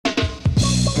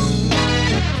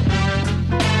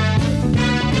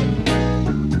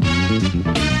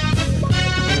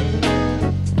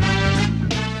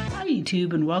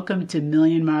YouTube and welcome to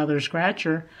Million Miler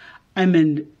Scratcher. I'm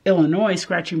in Illinois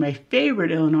scratching my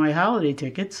favorite Illinois holiday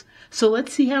tickets. So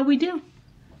let's see how we do.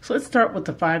 So let's start with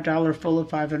the $5 full of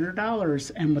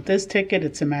 $500. And with this ticket,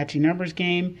 it's a matching numbers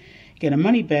game. Get a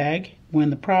money bag. Win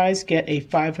the prize, get a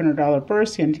 $500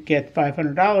 burst and get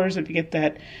 $500. If you get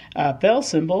that bell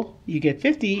symbol, you get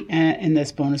 50 in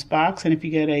this bonus box. And if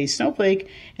you get a snowflake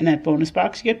in that bonus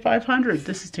box, you get 500.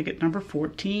 This is ticket number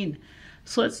 14.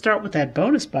 So let's start with that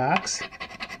bonus box.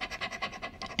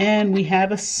 And we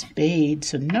have a spade,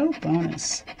 so no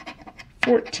bonus.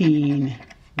 14,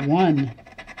 1,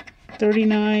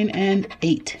 39, and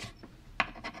 8.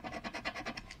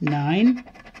 9,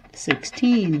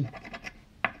 16.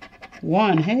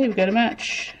 1, hey, we got a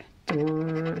match.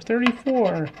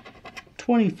 34,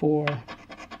 24.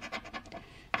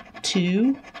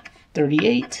 2,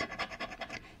 38.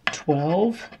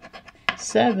 12,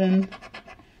 7,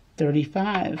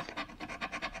 35.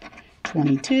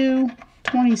 22,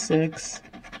 26,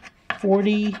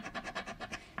 40,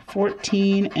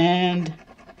 14, and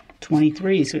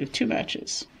 23. So we have 2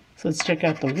 matches. So let's check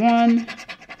out the 1.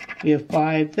 We have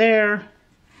 5 there.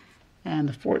 And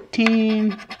the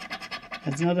 14.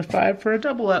 That's another 5 for a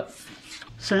double up.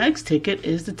 So next ticket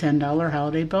is the $10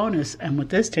 holiday bonus. And with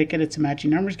this ticket, it's a matching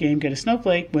numbers game. Get a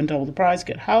snowflake, win double the prize,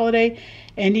 get holiday,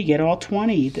 and you get all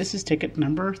 20. This is ticket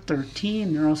number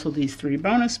 13. There are also these 3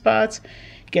 bonus spots.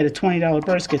 Get a $20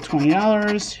 burst, get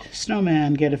 $20.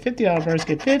 Snowman, get a $50 burst,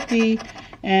 get 50.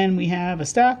 And we have a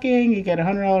stocking. You get a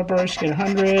 $100 burst, get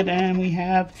 100. And we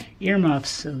have earmuffs,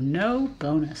 so no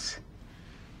bonus.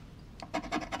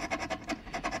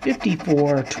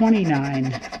 54,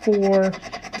 29, 4,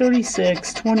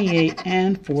 36, 28,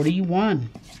 and 41.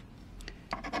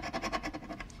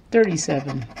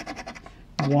 37,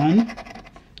 1,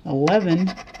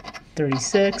 11,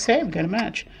 36. Hey, we got a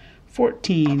match.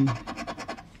 14,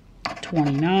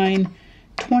 29,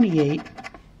 28,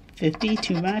 50,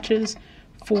 2 matches.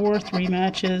 4, 3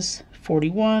 matches.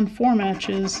 41, 4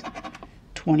 matches.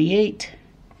 28,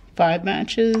 5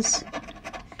 matches.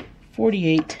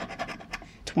 48,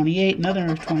 28,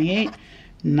 another 28,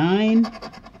 9,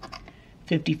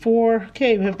 54.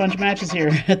 Okay, we have a bunch of matches here.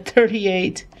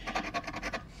 38,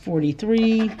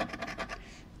 43,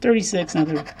 36,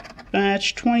 another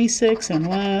match, 26, and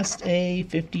last a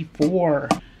 54.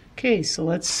 Okay, so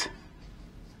let's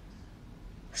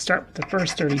start with the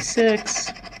first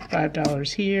 36.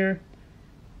 $5 here.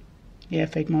 Yeah,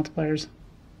 fake multipliers.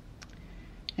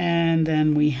 And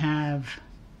then we have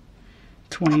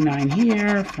 29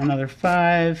 here for another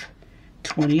 5,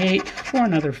 28 for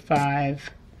another 5,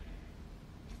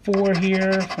 4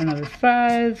 here for another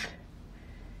 5,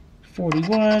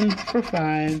 41 for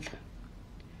 5,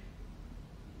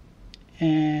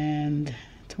 and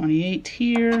 28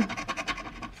 here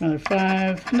for another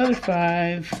 5, another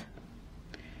 5,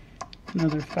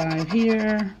 another 5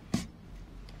 here,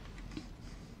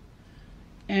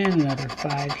 and another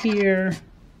 5 here,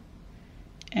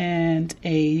 and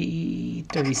a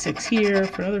 36 here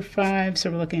for another 5.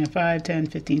 So we're looking at 5, 10,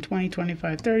 15, 20,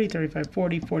 25, 30, 35,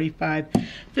 40, 45,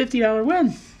 $50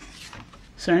 win.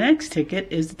 So our next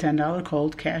ticket is the $10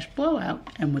 cold cash blowout.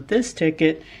 And with this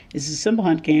ticket is a simple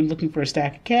hunt game looking for a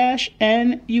stack of cash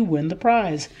and you win the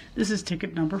prize. This is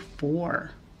ticket number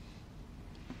 4.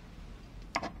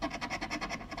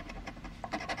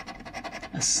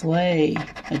 A sleigh,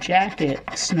 a jacket,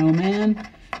 a snowman,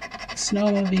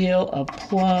 snowmobile, a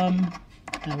plum,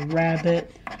 a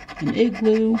rabbit, an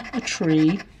igloo, a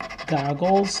tree,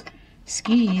 goggles,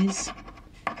 skis,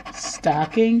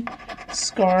 stocking,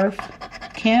 scarf,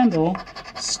 candle,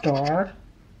 star,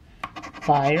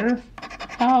 fire,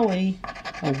 holly,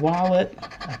 a wallet,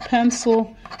 a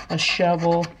pencil, a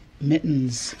shovel,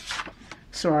 mittens.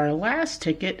 So our last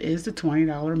ticket is the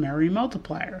 $20 Merry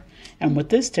Multiplier. And with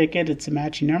this ticket, it's a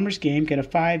matching numbers game. Get a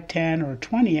 5, 10, or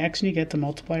 20x and you get the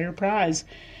multiplier prize.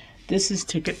 This is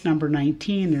ticket number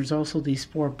 19. There's also these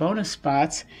 4 bonus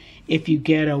spots. If you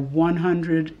get a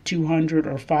 $100, $200,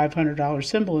 or $500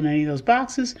 symbol in any of those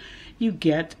boxes, you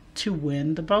get to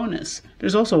win the bonus.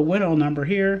 There's also a win all number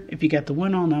here. If you get the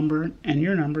win all number and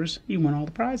your numbers, you win all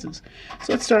the prizes.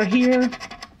 So let's start here.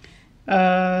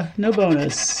 No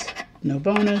bonus. No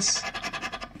bonus.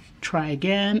 Try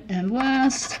again. And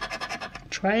last,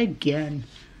 try again.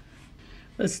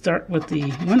 Let's start with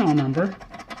the win all number,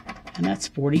 and that's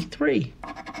 43.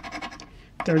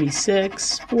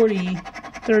 36, 40,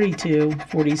 32,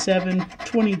 47,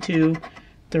 22,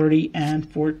 30,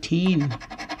 and 14.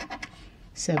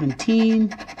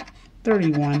 17,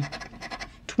 31,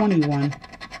 21,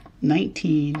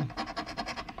 19,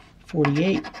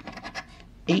 48,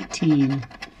 18,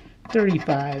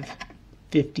 35,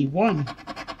 51,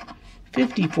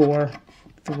 54,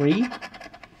 3,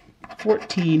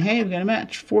 14, hey, we got a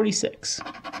match, 46,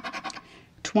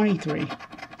 23,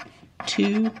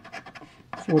 2,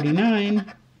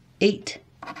 49, 8,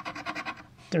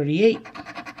 38,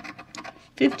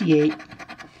 58,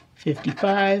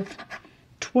 55,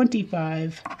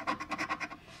 25,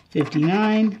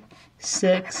 59,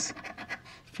 6,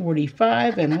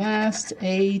 45, and last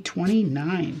a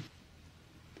 29.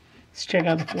 Let's check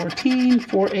out the 14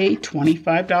 for a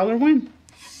 $25 win.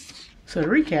 So to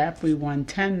recap, we won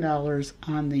 $10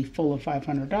 on the full of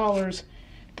 $500.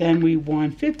 Then we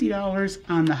won $50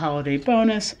 on the holiday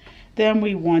bonus. Then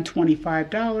we won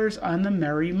 $25 on the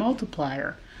Merry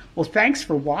Multiplier. Well, thanks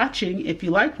for watching. If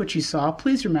you liked what you saw,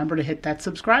 please remember to hit that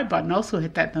subscribe button. Also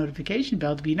hit that notification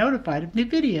bell to be notified of new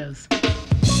videos.